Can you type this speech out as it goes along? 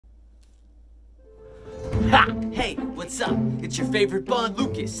Hey, what's up? It's your favorite bud,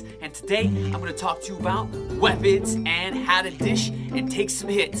 Lucas, and today I'm going to talk to you about weapons and how to dish and take some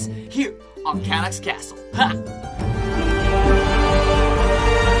hits here on Caddock's Castle. Ha!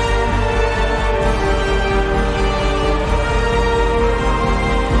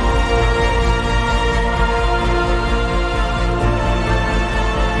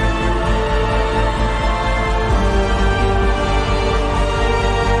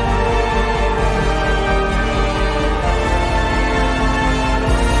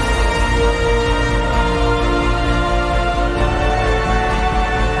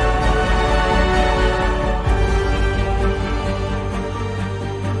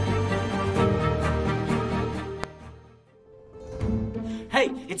 Hey,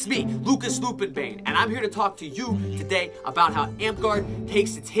 it's me, Lucas Lupinbane, and I'm here to talk to you today about how Amtgard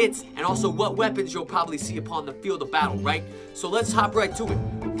takes its hits and also what weapons you'll probably see upon the field of battle, right? So let's hop right to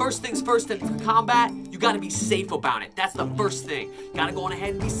it. First things first, in combat, you gotta be safe about it. That's the first thing. You gotta go on ahead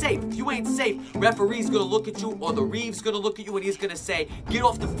and be safe. If you ain't safe, referee's gonna look at you, or the reeve's gonna look at you and he's gonna say, get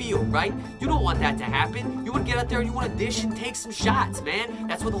off the field, right? You don't want that to happen. You wanna get out there and you wanna dish and take some shots, man.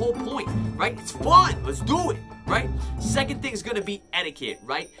 That's what the whole point, right? It's fun, let's do it. Right? Second thing is going to be etiquette,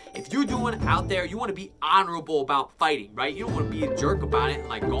 right? If you're doing out there, you want to be honorable about fighting, right? You don't want to be a jerk about it and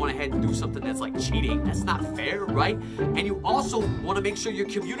like going ahead and do something that's like cheating. That's not fair, right? And you also want to make sure you're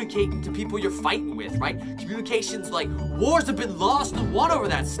communicating to people you're fighting with, right? Communications, like, wars have been lost and won over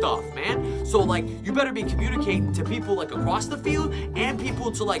that stuff, man. So like, you better be communicating to people like across the field and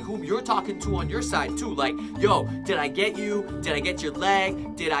people to like whom you're talking to on your side too. Like, yo, did I get you? Did I get your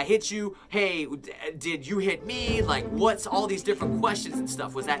leg? Did I hit you? Hey, did you hit me? Like, what's all these different questions and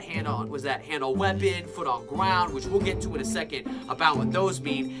stuff? Was that hand on weapon, foot on ground, which we'll get to in a second about what those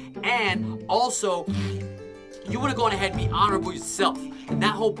mean. And also, you want to go on ahead and be honorable yourself. And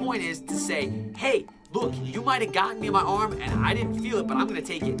that whole point is to say, hey, look, you might have gotten me in my arm and I didn't feel it, but I'm gonna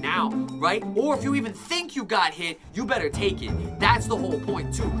take it now, right? Or if you even think you got hit, you better take it. That's the whole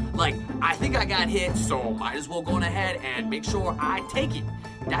point too. Like, I think I got hit, so might as well go on ahead and make sure I take it.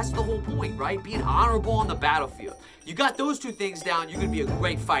 That's the whole point, right? Being honorable on the battlefield. You got those two things down, you're gonna be a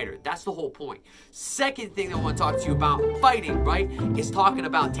great fighter. That's the whole point. Second thing that I want to talk to you about fighting, right, is talking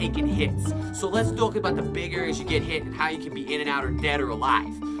about taking hits. So let's talk about the big areas you get hit and how you can be in and out or dead or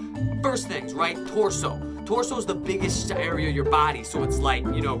alive. First things, right? Torso. Torso is the biggest area of your body, so it's like,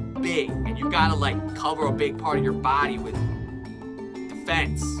 you know, big. And you gotta like cover a big part of your body with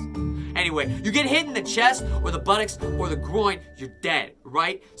defense. Anyway, you get hit in the chest or the buttocks or the groin, you're dead,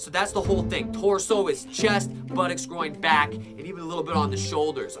 right? So that's the whole thing. Torso is chest, buttocks, groin, back, and even a little bit on the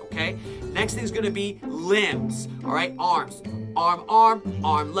shoulders, okay? Next thing's gonna be limbs, all right? Arms. Arm,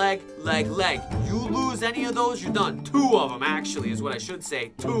 arm, leg, leg, leg. You lose any of those, you're done. Two of them, actually, is what I should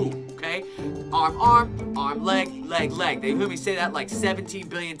say. Two, okay? Arm, leg, leg, leg. They hear me say that like 17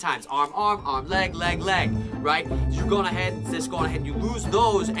 billion times. Arm, leg, leg, leg, right? You're going ahead, you lose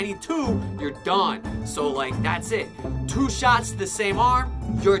those, any two, you're done. So, like, that's it. Two shots to the same arm,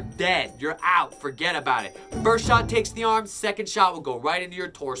 you're dead. You're out. Forget about it. First shot takes the arm, second shot will go right into your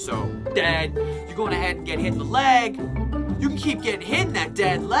torso. Dead. You're going ahead and get hit in the leg. You can keep getting hit in that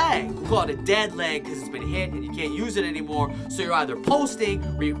dead leg. We call it a dead leg because it's been hit and you can't use it anymore. So you're either posting,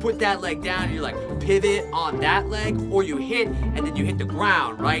 where you put that leg down and you like pivot on that leg, or you hit and then you hit the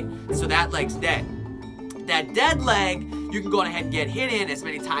ground, right? So that leg's dead. That dead leg, you can go ahead and get hit in as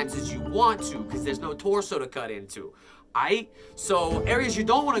many times as you want to because there's no torso to cut into. Aight? So areas you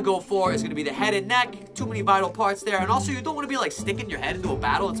don't want to go for is going to be the head and neck, too many vital parts there, and also you don't want to be like sticking your head into a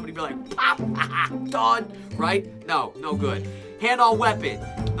battle and somebody be like, pop, done, right? No, no good. Hand on weapon,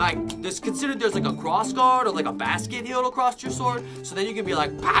 like there's like a cross guard or like a basket hilt across your sword, so then you can be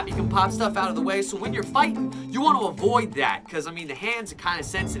like, pop, you can pop stuff out of the way. So when you're fighting, you want to avoid that, because I mean the hands are kind of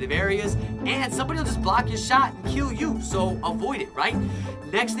sensitive areas, and somebody will just block your shot and kill you, so avoid it, right?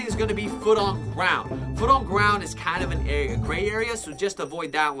 Next thing is going to be foot on ground. Foot on ground is kind of a gray area, so just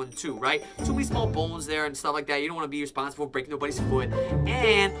avoid that one too, right? Too many small bones there and stuff like that. You don't want to be responsible for breaking nobody's foot.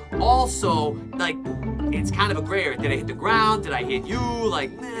 And also, like, it's kind of a gray area. Did I hit the ground? Did I hit you?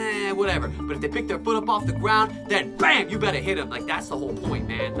 Like, whatever. But if they pick their foot up off the ground, then bam, you better hit them. Like, that's the whole point,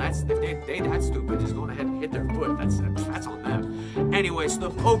 man. If they that stupid, just going ahead and hit their foot. That's on them. Anyway, so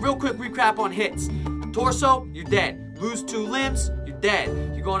real quick recap on hits. Torso, you're dead. Lose two limbs, you're dead.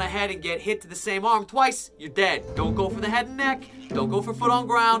 You're going ahead and get hit to the same arm twice, you're dead. Don't go for the head and neck. Don't go for foot on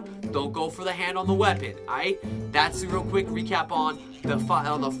ground. Don't go for the hand on the weapon, alright? That's a real quick recap on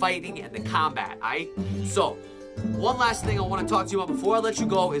the fighting and the combat, alright? So, One last thing I want to talk to you about before I let you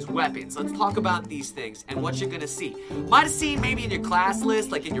go is weapons. Let's talk about these things and what you're going to see. Might have seen maybe in your class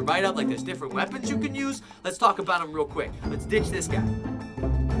list, like in your write-up, like there's different weapons you can use. Let's talk about them real quick. Let's ditch this guy.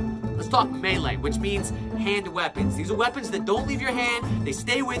 Let's talk melee, which means hand weapons. These are weapons that don't leave your hand, they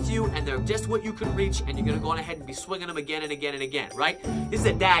stay with you, and they're just what you can reach, and you're going to go on ahead and be swinging them again and again and again, right? This is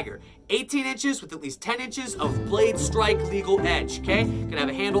a dagger. 18 inches with at least 10 inches of blade strike legal edge, okay? Gonna have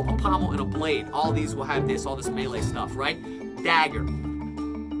a handle, a pommel, and a blade. All these will have this, all this melee stuff, right? Dagger.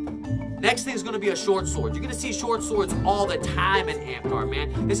 Next thing is going to be a short sword. You're going to see short swords all the time in Amtgard,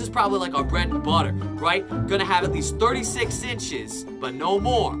 man. This is probably like our bread and butter, right? Going to have at least 36 inches, but no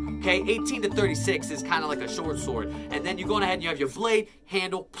more, okay? 18 to 36 is kind of like a short sword. And then you go ahead and you have your blade,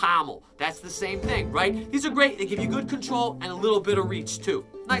 handle, pommel. That's the same thing, right? These are great. They give you good control and a little bit of reach, too.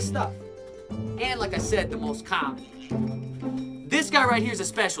 Nice stuff. And like I said, the most common. This guy right here is a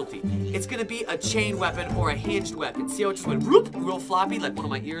specialty. It's gonna be a chain weapon or a hinged weapon. See how it just went whoop, real floppy, like one of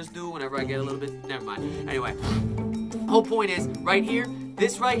my ears do whenever I get a little bit, never mind. Anyway, whole point is, right here,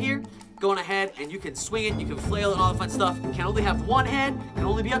 this right here, going ahead and you can swing it, you can flail and all the fun stuff. You can only have one head, can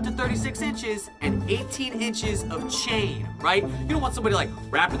only be up to 36 inches and 18 inches of chain, right? You don't want somebody like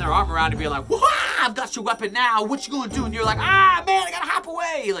wrapping their arm around and being like, wah, I've got your weapon now, what you gonna do? And you're like, ah, man, I gotta hop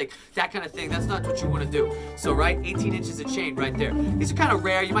away. Like that kind of thing, that's not what you wanna do. So, right, 18 inches of chain right there. These are kind of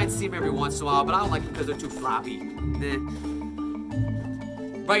rare, you might see them every once in a while, but I don't like them because they're too floppy.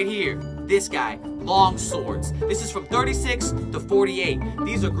 Right here, this guy, long swords. This is from 36 to 48.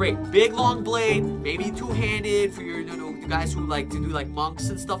 These are great. Big, long blade, maybe two-handed for your, the guys who like to do like monks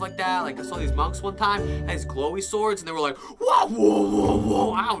and stuff like that. Like I saw these monks one time, had these glowy swords, and they were like, whoa, whoa, whoa,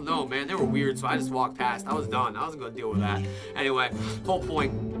 whoa. I don't know, man. They were weird, so I just walked past. I was done. I wasn't gonna deal with that. Anyway, whole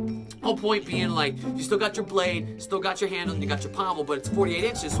point being like, you still got your blade, still got your handle, and you got your pommel, but it's 48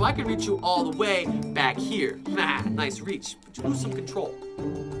 inches, so I can reach you all the way back here. Nice reach, but you lose some control.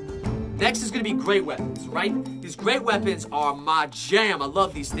 Next is going to be great weapons, right? These great weapons are my jam. I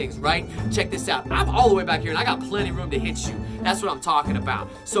love these things, right? Check this out. I'm all the way back here, and I got plenty of room to hit you. That's what I'm talking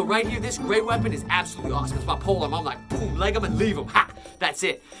about. So right here, this great weapon is absolutely awesome. It's my polearm. I'm like, boom, leg him and leave him. Ha! That's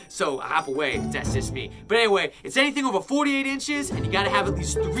it. So hop away. That's just me. But anyway, it's anything over 48 inches, and you got to have at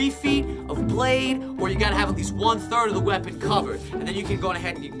least 3 feet of blade, or you got to have at least 1/3 of the weapon covered. And then you can go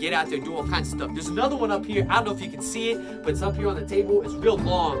ahead and you can get out there and do all kinds of stuff. There's another one up here. I don't know if you can see it, but it's up here on the table. It's real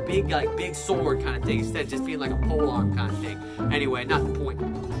long, big, like big sword kind of thing, instead of just being like a polearm kind of thing. Anyway, not the point.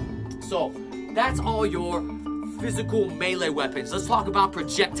 So that's all your physical melee weapons. Let's talk about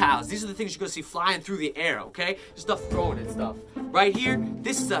projectiles. These are the things you're gonna see flying through the air, okay? Stuff thrown and stuff. Right here,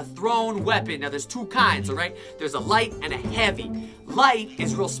 this is a thrown weapon. Now there's 2 kinds, all right? There's a light and a heavy. Light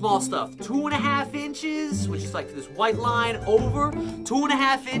is real small stuff. 2.5 inches, which is like this white line over,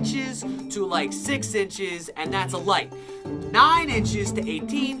 2.5 inches to like 6 inches, and that's a light. 9 inches to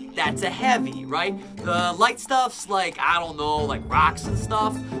 18, that's a heavy, right? The light stuff's like, I don't know, like rocks and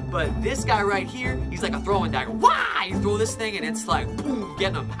stuff, but this guy right here, he's like a throwing dagger. Wah! You throw this thing and it's like, boom,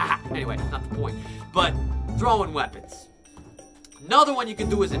 getting him. Anyway, not the point. But throwing weapons. Another one you can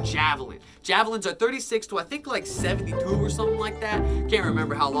do is a javelin. Javelins are 36 to I think like 72 or something like that. Can't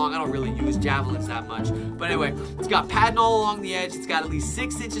remember how long. I don't really use javelins that much. But anyway, it's got padding all along the edge. It's got at least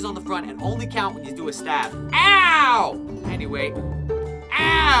 6 inches on the front and only count when you do a stab. Ow! Anyway,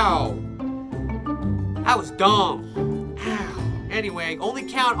 ow! That was dumb. Ow. Anyway, only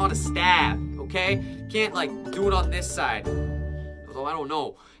count on a stab, okay? Can't like do it on this side. Although I don't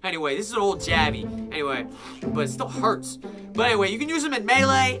know. Anyway, this is an old jabby. Anyway, but it still hurts. But anyway, you can use them in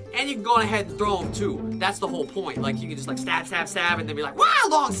melee, and you can go ahead and throw them too. That's the whole point. Like, you can just like stab, stab, stab, and then be like, wow,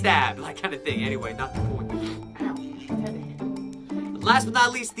 long stab! Like, kind of thing. Anyway, not the point. Ow. And last but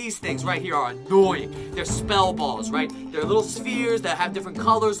not least, these things right here are annoying. They're spell balls, right? They're little spheres that have different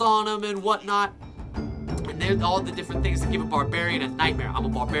colors on them and whatnot. And they're all the different things that give a barbarian a nightmare. I'm a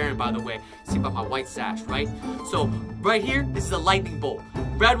barbarian, by the way. See by my white sash, right? So, right here, this is a lightning bolt.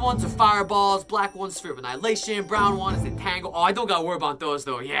 Red ones are fireballs, black ones sphere of annihilation, brown one is entangle. Oh, I don't gotta worry about those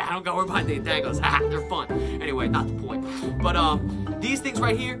though. Yeah, I don't gotta worry about the entangles. They're fun. Anyway, not the point. But these things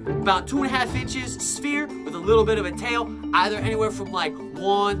right here, about 2.5 inches sphere with a little bit of a tail, either anywhere from like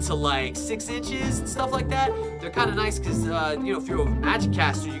 1 to like 6 inches and stuff like that. They're kind of nice because you know, if you're a magic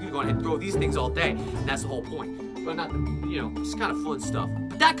caster, you can go ahead and throw these things all day, and that's the whole point. But not, you know, it's kind of fun stuff.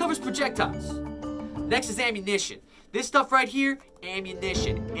 But that covers projectiles. Next is ammunition. This stuff right here,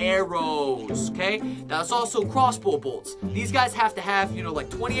 ammunition, arrows, okay? Now it's also crossbow bolts. These guys have to have, you know, like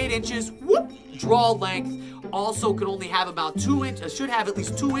 28 inches, whoop, draw length, also can only have about 2 inches, should have at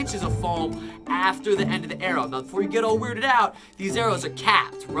least 2 inches of foam after the end of the arrow. Now, before you get all weirded out, these arrows are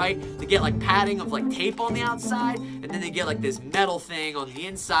capped, right? They get like padding of like tape on the outside, and then they get like this metal thing on the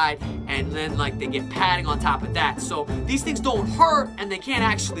inside, and then like they get padding on top of that. So these things don't hurt, and they can't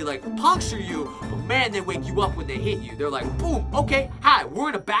actually like puncture you, but man, they wake you up when they hit you. They're like, boom, okay, hi, we're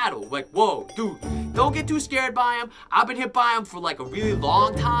in a battle. Like, whoa, dude, don't get too scared by them. I've been hit by them for like a really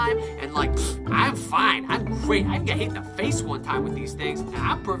long time, and like, I'm fine. I'm great. I got hit in the face one time with these things, and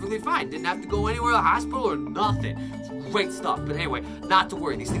I'm perfectly fine. Didn't have to go anywhere to the hospital or nothing. It's great stuff. But anyway, not to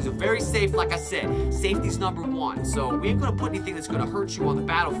worry. These things are very safe. Like I said, safety's number one. So we ain't gonna put anything that's gonna hurt you on the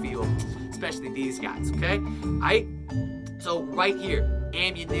battlefield, especially these guys, okay? So right here,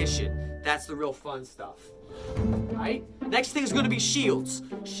 ammunition. That's the real fun stuff. Right? Next thing is gonna be shields.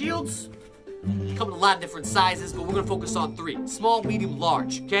 Shields come in a lot of different sizes, but we're gonna focus on 3. Small, medium,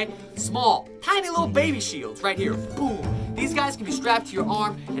 large, okay? Small, tiny little baby shields right here, boom. These guys can be strapped to your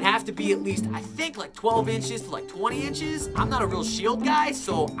arm and have to be at least, I think, like 12 inches to like 20 inches. I'm not a real shield guy,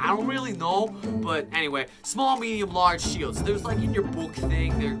 so I don't really know, but anyway, small, medium, large shields. There's like in your book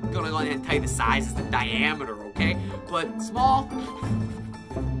thing, they're gonna go ahead and tell you the sizes, the diameter, okay? But small,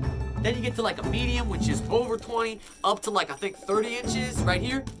 then you get to like a medium, which is over 20, up to like, I think 30 inches right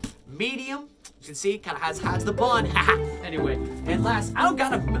here. Medium, you can see, kind of has the bun. Anyway, and last, I don't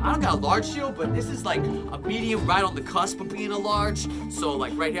got a large shield, but this is like a medium right on the cusp of being a large. So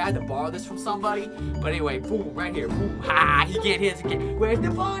like right here, I had to borrow this from somebody. But anyway, boom, right here, boom, he can't hit it again. Where's the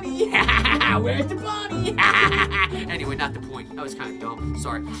bunny? Where's the bunny? Anyway, not the point. That was kind of dumb.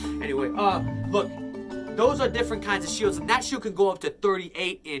 Sorry. Anyway, look. Those are different kinds of shields, and that shield can go up to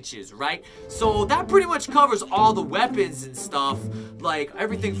 38 inches, right? So that pretty much covers all the weapons and stuff, like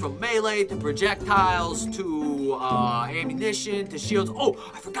everything from melee to projectiles to ammunition to shields. Oh,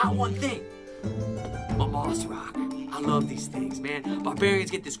 I forgot one thing. My moss rock. I love these things, man. Barbarians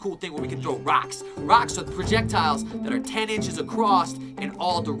get this cool thing where we can throw rocks. Rocks are the projectiles that are 10 inches across in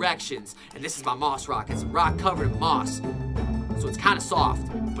all directions. And this is my moss rock. It's a rock covered in moss. So it's kind of soft,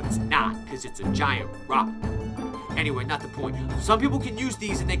 but it's not, because it's a giant rock. Anyway, not the point. Some people can use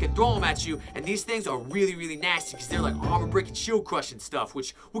these and they can throw them at you, and these things are really, really nasty because they're like armor breaking, shield crushing stuff,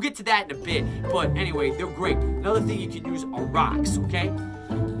 which we'll get to that in a bit. But anyway, they're great. Another thing you can use are rocks, okay?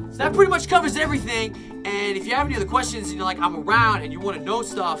 So that pretty much covers everything. And if you have any other questions and you're like, I'm around and you want to know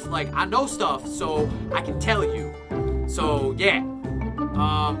stuff, like I know stuff, so I can tell you. So yeah.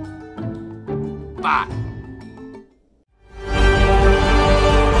 Bye.